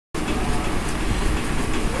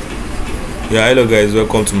Yeah, hello guys,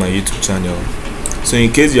 welcome to my YouTube channel. So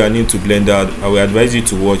in case you are new to Blender, I will advise you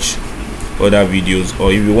to watch other videos,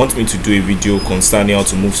 or if you want me to do a video concerning how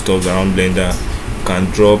to move stuff around Blender, you can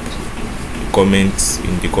drop comments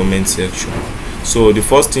in the comment section. So the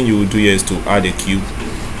first thing you will do here is to add a cube,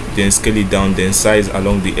 then scale it down, then size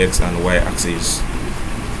along the X and Y axis.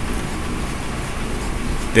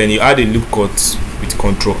 Then you add a loop cut with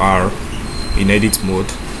ctrl R in edit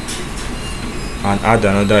mode and add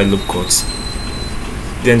another loop cut.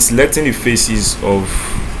 Then selecting the faces of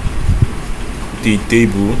the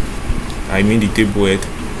table, I mean the table head,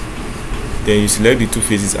 then you select the two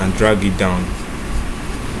faces and drag it down,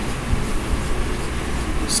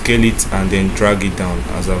 scale it and then drag it down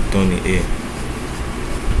as I've done it here.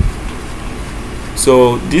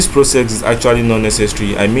 So this process is actually not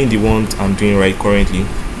necessary, I mean the one I'm doing right currently.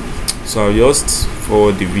 So I'll just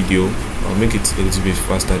forward the video, I'll make it a little bit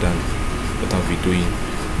faster than what I'll be doing,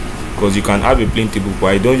 because you can have a plain table, but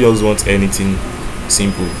I don't just want anything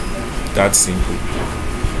simple, that simple.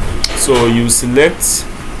 So you select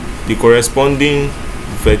the corresponding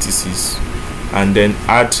vertices and then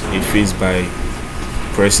add a face by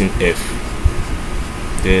pressing F,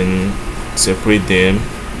 then separate them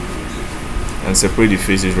and separate the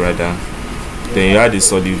faces rather. Then you add a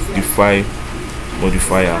solidify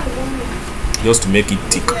modifier just to make it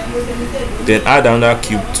thick. Then add another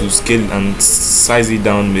cube to scale and size it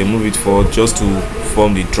down, then move it forward just to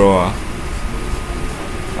form the drawer.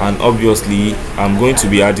 And obviously I'm going to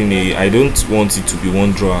be adding I don't want it to be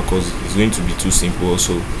one drawer because it's going to be too simple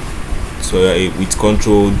also. So with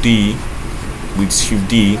Ctrl D, with Shift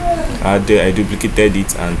D, I duplicated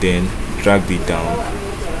it and then dragged it down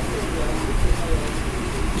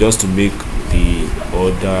just to make the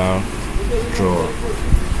other drawer.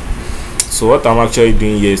 So what I'm actually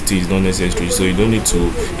doing here still is not necessary, so you don't need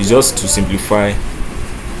to, it's just to simplify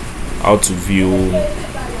how to view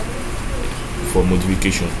for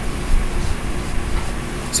modification.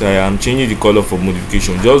 So I am changing the color for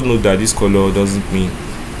modification. Just note that this color doesn't mean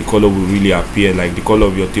the color will really appear, like the color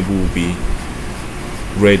of your table will be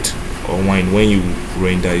red or wine when you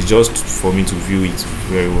render. It's just for me to view it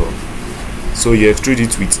very well. So you extrude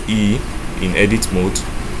it with E in edit mode,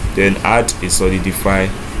 then add a solidify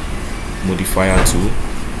modifier tool,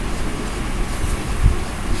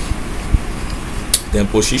 then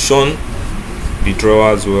position the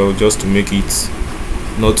drawer as well, just to make it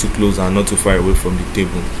not too close and not too far away from the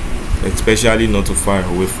table, especially not too far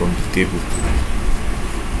away from the table.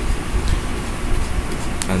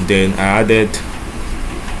 And then I added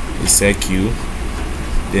a circle,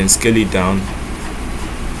 then scale it down.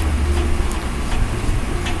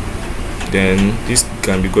 Then this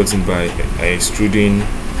can be gotten by extruding,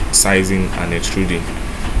 sizing and extruding.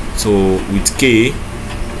 So with K,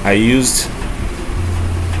 I used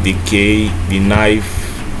the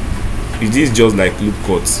knife. It is just like loop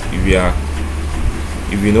cuts.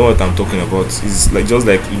 If you know what I'm talking about, it's like just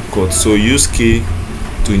like loop cuts. So use K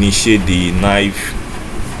to initiate the knife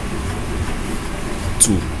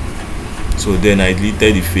tool. So then I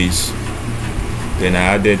deleted the face, then I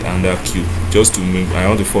added another cube just to make, I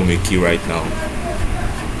want to form a key right now.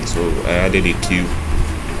 So I added a cube,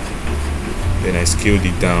 then I scaled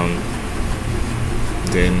it down,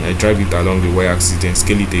 then I dragged it along the y-axis, then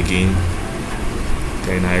scale it again,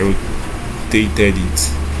 then I rotated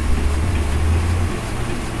it.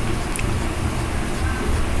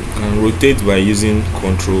 You can rotate by using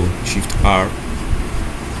Ctrl Shift R.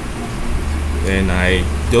 Then I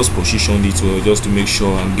just positioned it well, just to make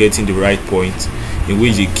sure I'm getting the right point in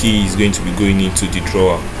which the key is going to be going into the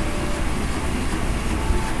drawer.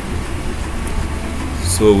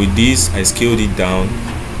 So with this, I scaled it down,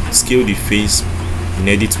 scaled the face in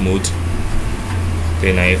edit mode,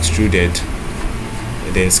 then I extruded,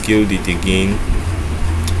 and then scaled it again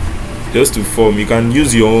just to form. You can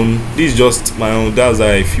use your own, this is just my own, that's how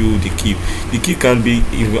I feel the key can be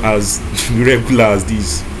even as regular as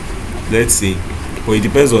this, let's say, but it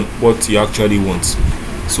depends on what you actually want.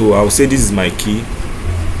 So I'll say this is my key.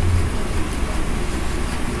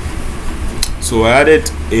 So I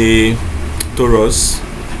added a torus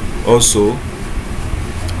also,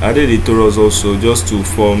 just to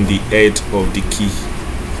form the head of the key.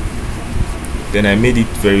 Then I made it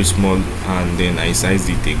very small and then I sized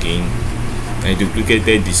it again. I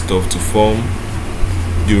duplicated the stuff to form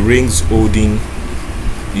the rings holding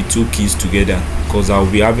the two keys together, because I'll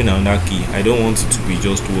be having another key. I don't want it to be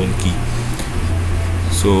just one key.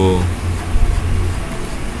 So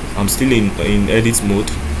I'm still in edit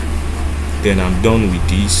mode, then I'm done with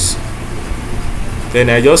this. Then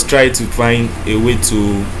I just try to find a way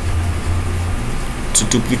to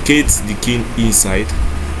duplicate the key inside,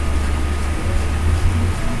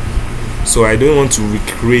 So I don't want to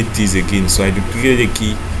recreate this again, so I duplicate the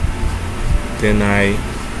key, then I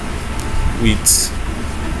with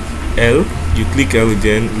L, you click L,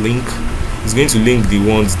 then link. It's going to link the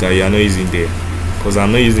ones that you are not using there, because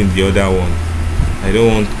I'm not using the other one. I don't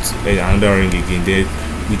want another ring again. There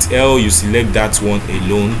with L you select that one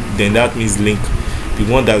alone, then that means link the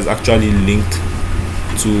one that is actually linked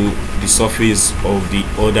to the surface of the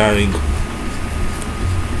other ring.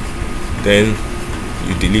 Then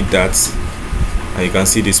you delete that, and you can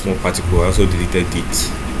see the small particle. I also deleted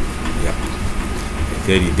it. Yeah,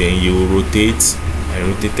 then you rotate. I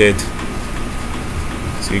rotated,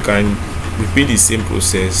 so you can repeat the same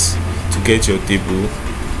process to get your table,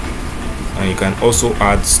 and you can also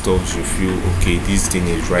add stuff you feel okay, this thing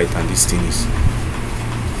is right and this thing is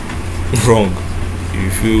wrong. If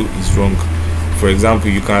you feel is wrong, for example,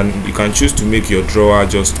 you can choose to make your drawer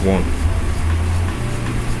just one.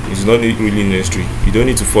 It's not really necessary, you don't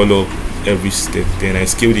need to follow every step. Then I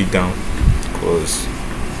scaled it down because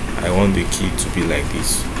I want the key to be like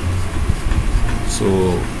this. So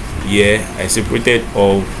yeah, I separated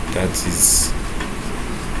all that is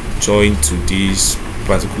joined to this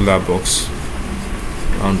particular box,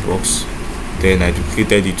 round box. Then I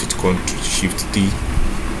duplicated it with Ctrl Shift D,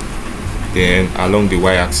 then along the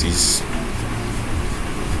y-axis.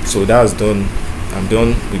 So that's done. I'm done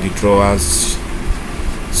with the drawers.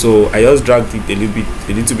 So I just dragged it a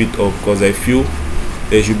little bit up because I feel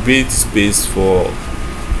there should be space for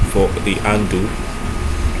the handle.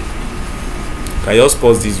 I just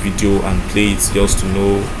pause this video and play it just to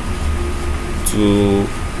know, to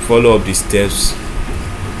follow up the steps.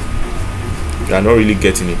 You are not really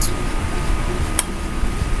getting it.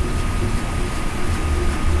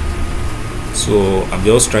 So I'm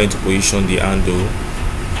just trying to position the handle.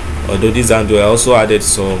 Although this handle, I also added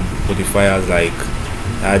some modifiers, like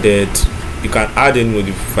you can add any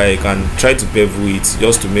modifier. You can try to bevel it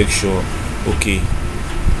just to make sure, okay,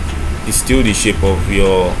 it's still the shape of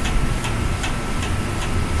your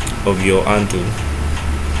handle.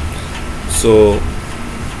 So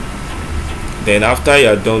then after you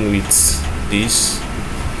are done with this,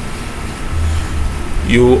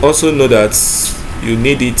 you also know that you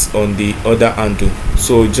need it on the other handle.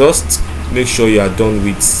 So just make sure you are done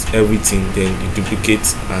with everything, then you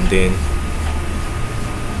duplicate and then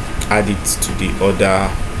add it to the other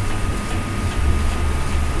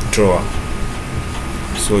drawer.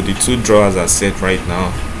 So the two drawers are set right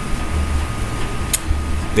now.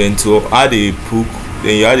 Then to add a book,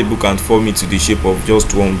 then you add a book and form it to the shape of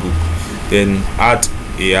just one book. Then add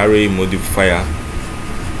a array modifier.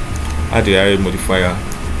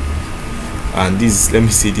 And this, let me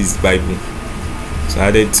say, this is Bible. So I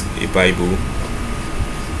added a Bible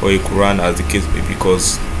or a Quran as the case may be,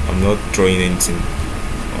 because I'm not drawing anything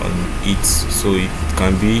on it, so it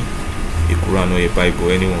can be a Quran or a Bible,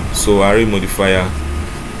 anyone. So array modifier,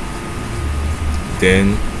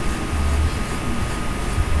 then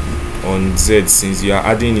on Z, since you are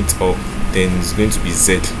adding it up, then it's going to be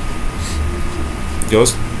Z.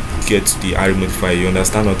 Just get to the array modifier, you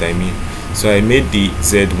understand what I mean. So I made the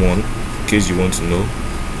Z one in case you want to know,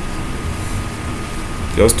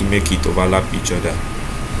 just to make it overlap each other.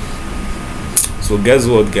 So guess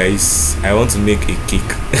what, guys, I want to make a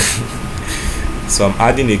cake. So I'm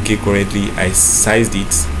adding a cake currently. I sized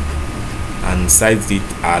it and sized it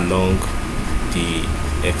along the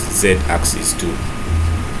XZ axis too.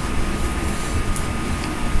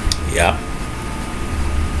 Yeah,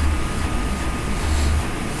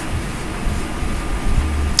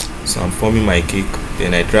 so I'm forming my cake.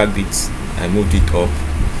 Then I dragged it, I moved it up.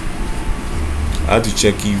 I had to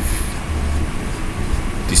check if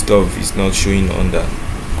the stuff is not showing under,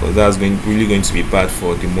 because that's really going to be bad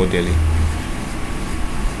for the modeling.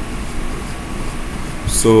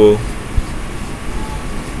 So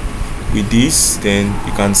with this, then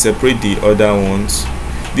you can separate the other ones.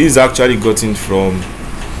 This is actually gotten from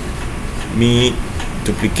me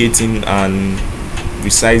duplicating and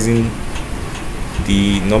resizing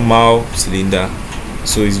the normal cylinder,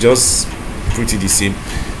 so it's just pretty the same.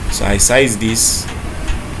 So I size this,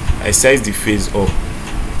 I size the face up,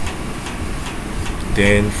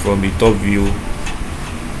 then from the top view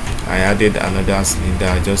I added another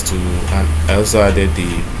cylinder just to, and I also added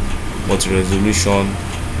the multi-resolution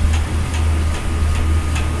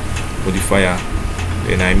modifier.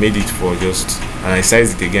 Then I made it for just, and I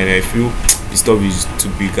sized it again. I feel the stuff is too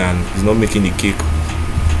big and it's not making the cake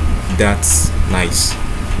that nice,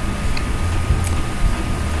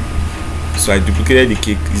 so I duplicated the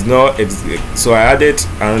cake. It's not exact, so I added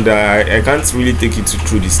another. I can't really take it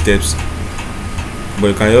through the steps, but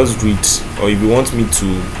you can just read, or if you want me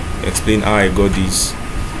to explain how I got this,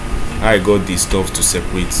 how I got the stuff to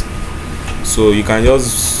separate. So you can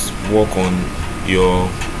just work on your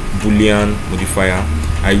boolean modifier.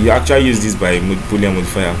 I actually use this by boolean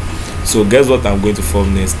modifier. So guess what I'm going to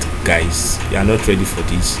form next, guys? You are not ready for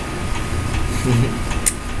this.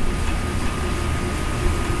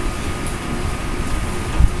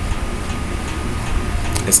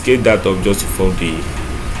 Escape that up just to form the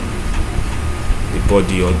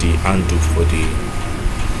body or the handle for the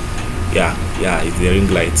it's the ring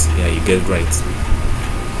light. Yeah, you get right.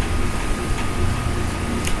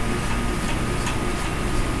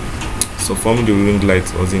 So forming the ring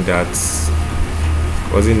light wasn't that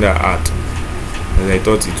hard as I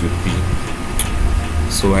thought it would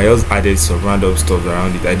be. So I just added some random stuff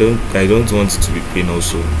around it. I don't want it to be plain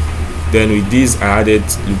also. Then with this I added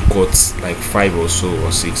loop cuts like 5 or so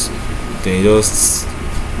or 6. Then just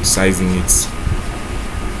sizing it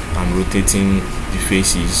and rotating the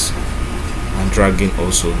faces and dragging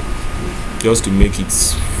also just to make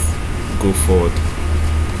it go forward.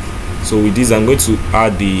 So with this I'm going to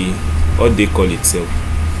add the what they call itself.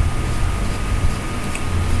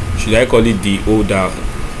 Should I call it the holder?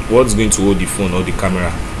 What's going to hold the phone or the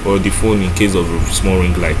camera or the phone in case of a small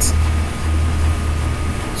ring light?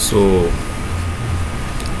 So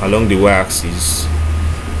along the y-axis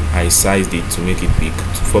I sized it to make it big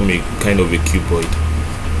to form a kind of a cuboid.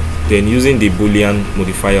 Then using the boolean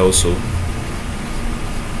modifier also,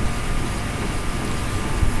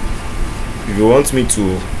 if you want me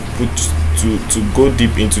to go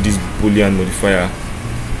deep into this boolean modifier,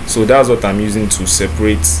 so that's what I'm using to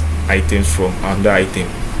separate items from another item.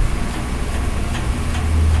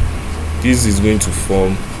 This is going to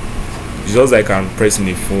form, it's just like I'm pressing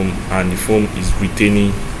the foam and the foam is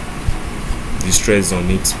retaining the stress on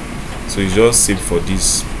it. So it's just set for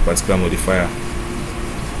this particular modifier.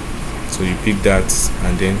 So you pick that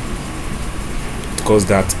and then it cuts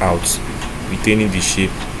that out, retaining the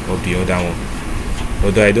shape of the other one.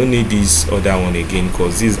 Although I don't need this other one again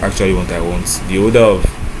because this is actually what I want. The order of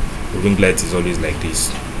the ring light is always like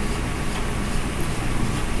this.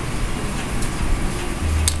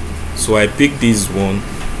 So I picked this one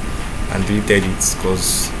and deleted it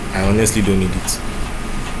because I honestly don't need it.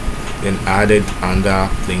 Then I added another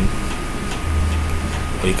plane,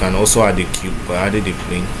 or you can also add a cube, but I added a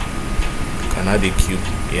plane. You can add a cube.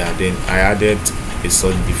 Yeah, then I added a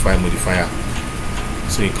solidify modifier,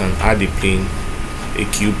 so you can add a plane,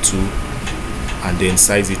 a cube too, and then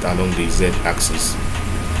size it along the z axis.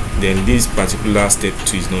 Then this particular step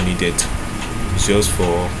 2 is not needed. It's just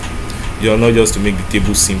for, you're not just to make the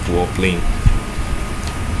table simple or plain.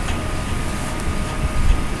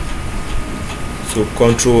 So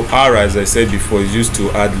ctrl R, as I said before, is used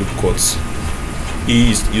to add loop cuts.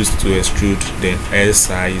 E is used to extrude. Then L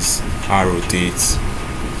size, R rotates.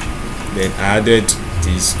 Then I added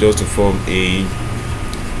this just to form a,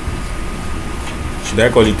 should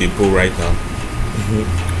I call it a bow right now?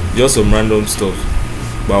 Just some random stuff,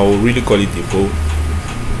 but I will really call it a bow.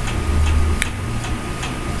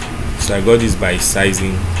 So I got this by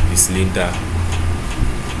sizing the cylinder.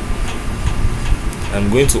 I'm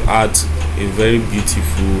going to add a very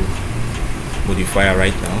beautiful modifier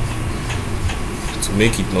right now to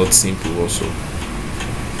make it not simple also.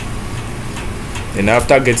 And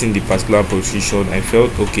after getting the particular position, I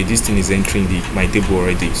felt okay, this thing is entering my table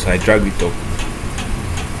already, so I dragged it up.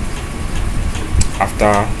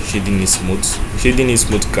 After shading it smooth, shading it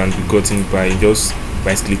smooth can be gotten by just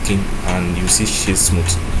by clicking and you see shade smooth.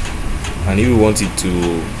 And if you want it to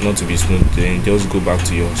not to be smooth, then just go back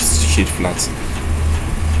to your shade flat.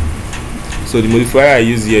 So the modifier I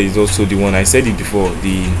use here is also the one I said it before,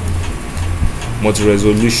 the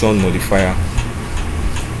multi-resolution modifier.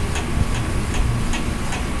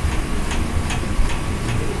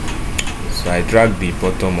 So I drag the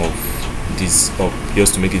bottom of this up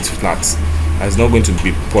just to make it flat. It's not going to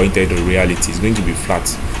be pointed in reality, it's going to be flat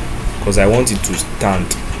because I want it to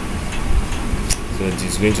stand. So it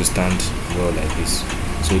is going to stand well like this.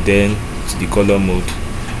 So then to the color mode,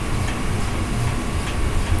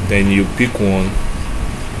 then you pick one.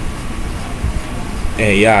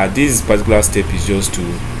 And yeah, this particular step is just to,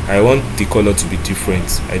 I want the color to be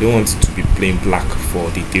different. I don't want it to be plain black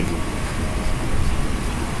for the table.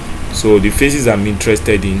 So the faces I'm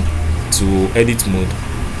interested in, to edit mode,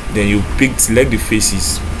 then you select the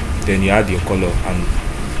faces, then you add your color and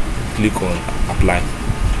click on apply.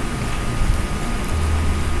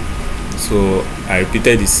 So I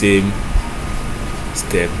repeated the same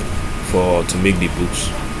step to make the books.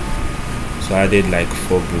 So I added like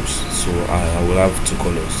 4 books, so I will have 2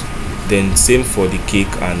 colors. Then same for the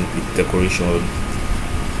cake and the decoration.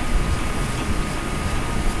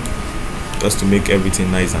 just to make everything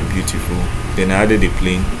nice and beautiful. Then I added a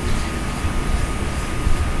plane.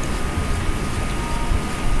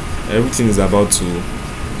 Everything is about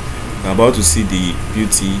to see the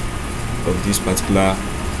beauty of this particular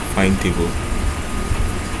fine table.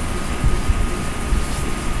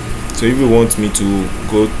 So if you want me to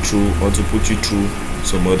go through or to put you through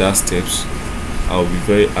some other steps, I'll be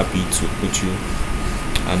very happy to put you.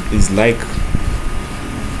 And please like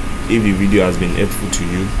if the video has been helpful to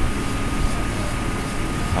you,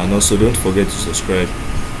 and also don't forget to subscribe,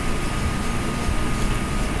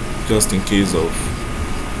 just in case of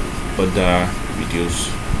other videos.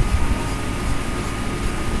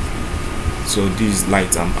 So this is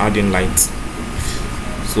light. I'm adding light.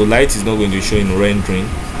 So light is not going to show in rendering,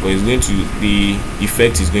 but it's going to, the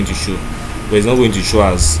effect is going to show, but it's not going to show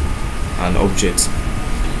as an object.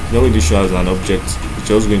 It's not going to show as an object. It's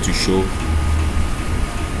just going to show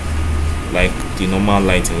like the normal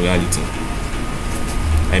light in reality.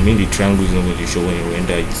 I mean, the triangle is not going to show when you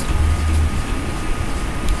render it.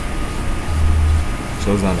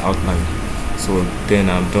 Just an outline. So then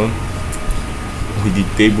I'm done with the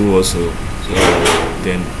table also. So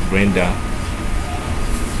then render.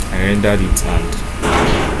 I rendered it, and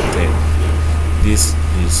then this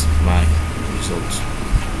is my result.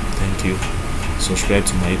 Thank you. Subscribe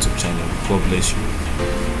to my YouTube channel. God bless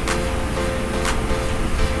you.